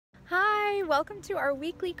Hi, welcome to our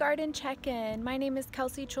weekly garden check-in. My name is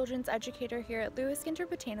Kelsey, children's educator here at Ginter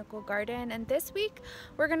Botanical Garden, and this week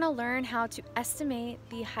we're going to learn how to estimate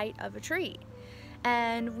the height of a tree.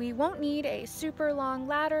 And we won't need a super long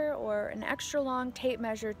ladder or an extra long tape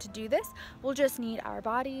measure to do this. We'll just need our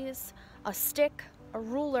bodies, a stick, a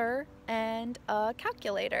ruler, and a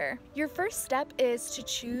calculator. Your first step is to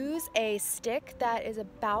choose a stick that is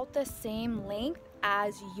about the same length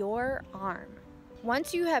as your arm.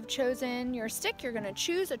 Once you have chosen your stick, you're going to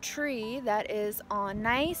choose a tree that is on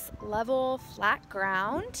nice, level, flat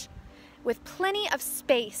ground with plenty of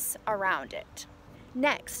space around it.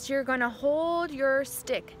 Next, you're going to hold your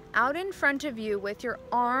stick out in front of you with your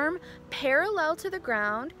arm parallel to the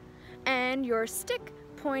ground and your stick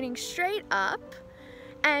pointing straight up,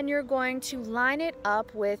 and you're going to line it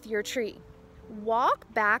up with your tree. Walk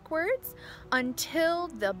backwards until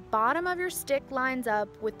the bottom of your stick lines up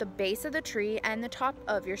with the base of the tree and the top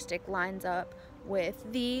of your stick lines up with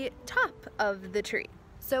the top of the tree.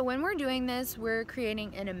 So when we're doing this, we're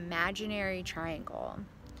creating an imaginary triangle.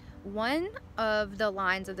 One of the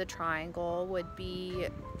lines of the triangle would be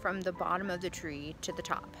from the bottom of the tree to the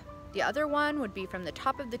top. The other one would be from the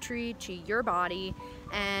top of the tree to your body,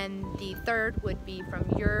 and the third would be from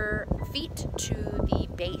your feet to the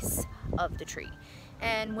base of the tree.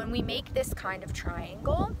 And when we make this kind of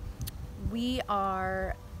triangle, we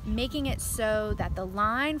are making it so that the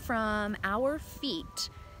line from our feet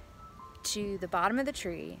to the bottom of the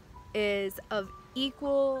tree is of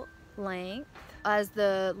equal length as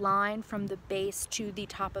the line from the base to the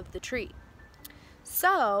top of the tree.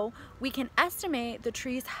 So we can estimate the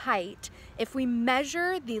tree's height if we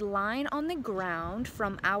measure the line on the ground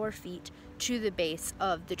from our feet to the base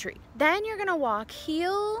of the tree. Then you're gonna walk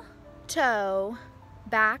heel toe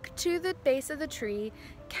back to the base of the tree,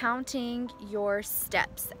 counting your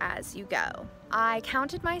steps as you go. I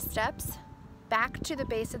counted my steps back to the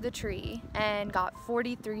base of the tree and got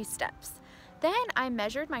 43 steps. Then I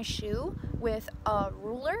measured my shoe with a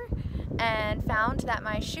ruler and found that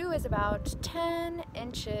my shoe is about 10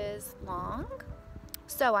 inches long.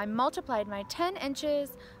 So I multiplied my 10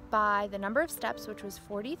 inches by the number of steps, which was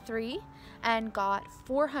 43, and got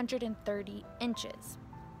 430 inches.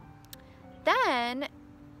 Then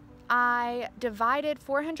I divided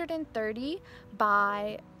 430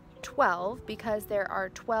 by 12 because there are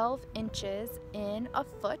 12 inches in a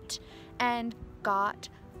foot, and got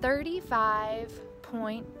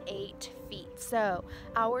 35.8 feet. So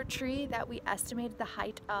our tree that we estimated the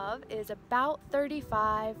height of is about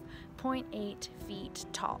 35.8 feet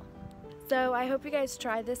tall. So I hope you guys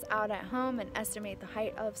try this out at home and estimate the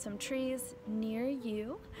height of some trees near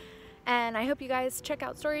you. And I hope you guys check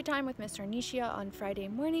out Storytime with Mr. Nishia on Friday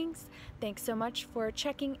mornings. Thanks so much for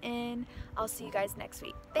checking in. I'll see you guys next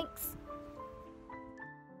week. Thanks.